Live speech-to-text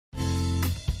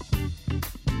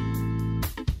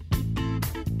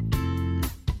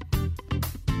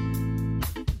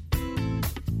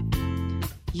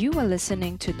You are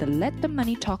listening to the Let the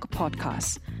Money Talk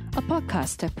podcast, a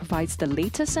podcast that provides the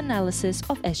latest analysis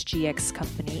of SGX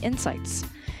company insights.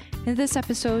 In this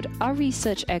episode, our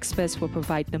research experts will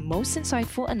provide the most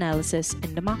insightful analysis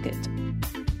in the market.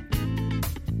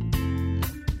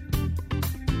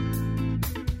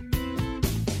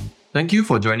 Thank you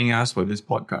for joining us for this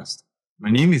podcast. My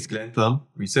name is Glenn Plum,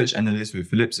 Research Analyst with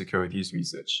Phillip Securities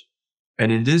Research.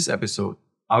 And in this episode,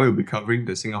 I will be covering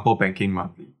the Singapore Banking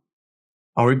Monthly.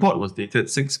 Our report was dated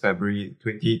 6 February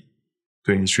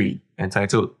 2023,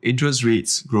 entitled Interest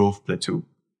Rates Growth Plateau.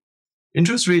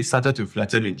 Interest rates started to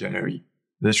flatten in January.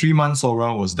 The 3-month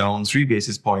SORA was down 3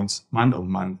 basis points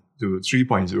month-on-month to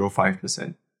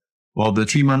 3.05%, while the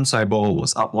 3-month SIBOR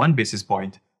was up 1 basis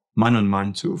point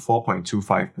month-on-month to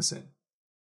 4.25%.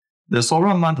 The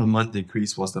SORA month-on-month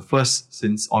decrease was the first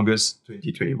since August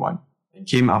 2021 and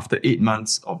came after 8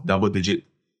 months of double-digit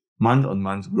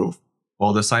month-on-month growth,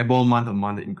 while the SIBOR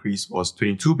month-on-month increase was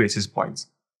 22 basis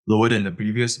points, lower than the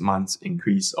previous month's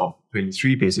increase of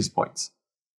 23 basis points.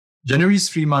 January's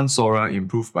 3-month SORA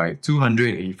improved by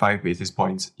 285 basis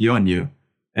points year-on-year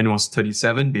and was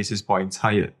 37 basis points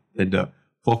higher than the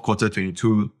fourth quarter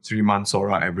 22 3-month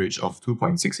SORA average of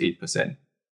 2.68%.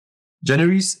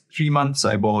 January's 3-month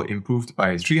SIBOR improved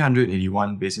by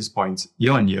 381 basis points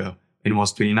year-on-year and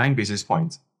was 29 basis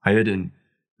points higher than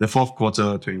the fourth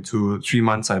quarter 22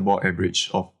 3-month SIBOR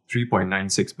average of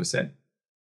 3.96%.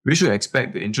 We should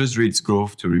expect the interest rates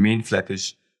growth to remain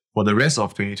flattish for the rest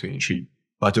of 2023,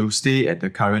 but to stay at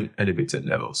the current elevated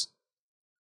levels.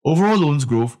 Overall loans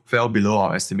growth fell below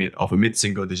our estimate of a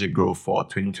mid-single-digit growth for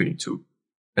 2022,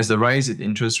 as the rise in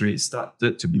interest rates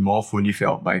started to be more fully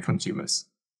felt by consumers,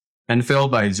 and fell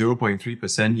by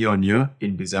 0.3% year-on-year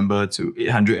in December to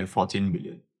 814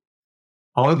 billion.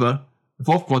 However, the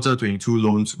fourth quarter 22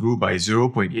 loans grew by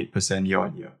 0.8%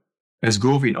 year-on-year, as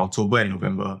growth in October and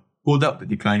November pulled up the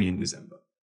decline in December.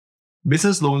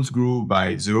 Business loans grew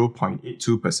by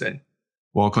 0.82%,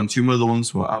 while consumer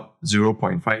loans were up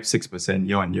 0.56%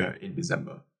 year-on-year in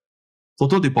December.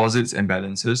 Total deposits and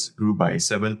balances grew by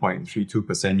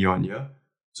 7.32% year-on-year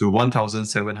to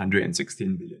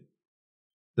 1,716 billion.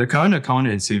 The current account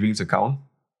and savings account,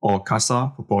 or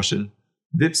CASA proportion,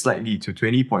 dipped slightly to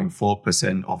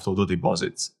 20.4% of total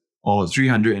deposits, or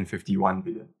 351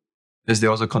 billion, as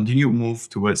there was a continued move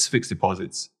towards fixed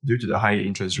deposits due to the high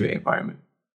interest rate environment.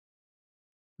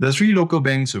 The 3 local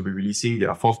banks will be releasing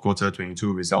their fourth quarter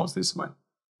 22 results this month,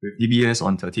 with DBS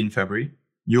on 13 February,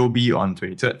 UOB on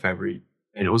 23 February,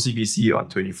 and OCBC on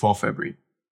 24 February.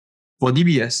 For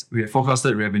DBS, we have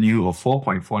forecasted revenue of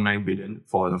 4.49 billion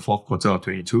for the fourth quarter of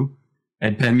 22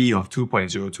 and PATMI of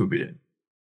 2.02 billion.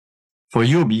 For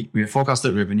UOB, we have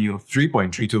forecasted revenue of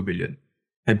 3.32 billion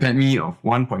and PATMI of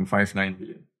 1.59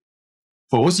 billion.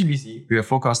 For OCBC, we have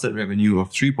forecasted revenue of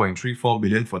 3.34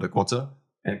 billion for the quarter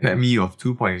and PATMI of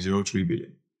 2.03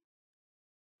 billion.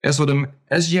 As for the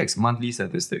SGX monthly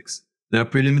statistics, the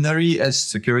preliminary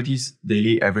securities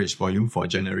daily average volume for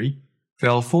January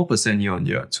fell 4%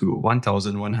 year-on-year to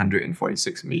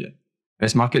 1,146 million,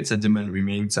 as market sentiment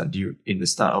remained subdued in the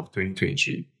start of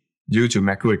 2023 due to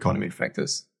macroeconomic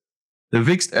factors. The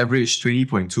VIX averaged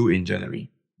 20.2 in January,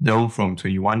 down from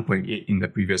 21.8 in the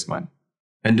previous month,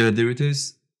 and the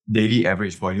derivatives daily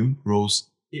average volume rose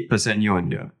 8%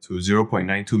 year-on-year to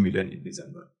 0.92 million in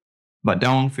December, but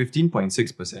down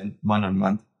 15.6%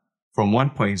 month-on-month from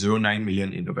 1.09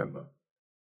 million in November.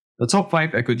 The top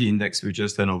 5 equity index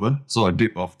futures turnover saw a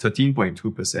dip of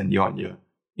 13.2% year-on-year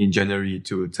in January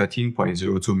to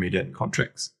 13.02 million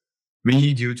contracts,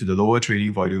 mainly due to the lower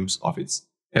trading volumes of its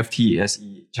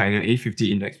FTSE China A50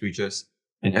 index futures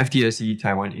and FTSE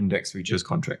Taiwan index futures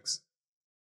contracts.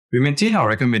 We maintain our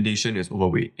recommendation as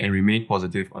overweight and remain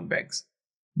positive on banks.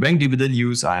 Bank dividend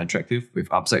yields are attractive with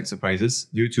upside surprises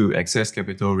due to excess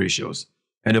capital ratios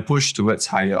and a push towards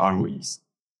higher ROEs.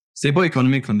 Stable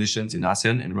economic conditions in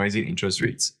ASEAN and rising interest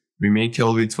rates remain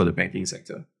tailwinds for the banking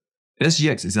sector.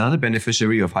 SGX is another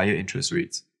beneficiary of higher interest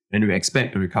rates, and we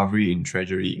expect a recovery in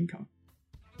treasury income.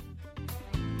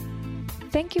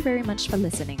 Thank you very much for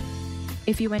listening.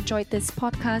 If you enjoyed this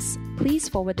podcast, please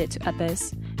forward it to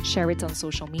others, share it on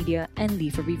social media, and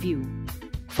leave a review.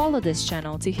 Follow this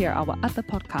channel to hear our other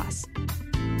podcasts.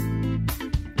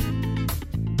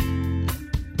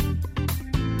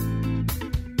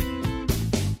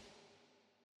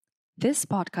 This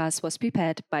podcast was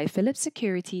prepared by Phillip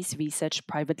Securities Research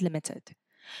Private Limited.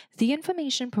 The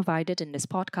information provided in this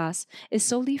podcast is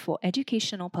solely for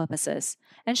educational purposes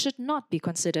and should not be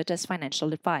considered as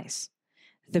financial advice.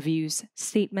 The views,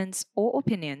 statements, or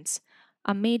opinions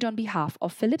are made on behalf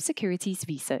of Phillip Securities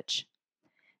Research.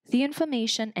 The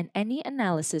information and any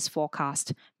analysis,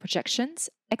 forecast, projections,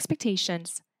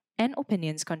 expectations, and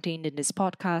opinions contained in this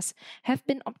podcast have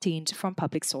been obtained from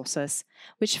public sources,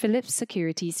 which Phillips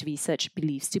Securities Research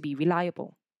believes to be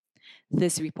reliable.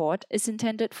 This report is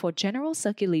intended for general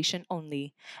circulation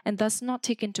only and does not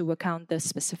take into account the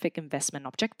specific investment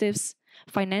objectives,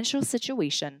 financial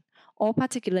situation, or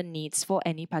particular needs for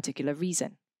any particular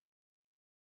reason.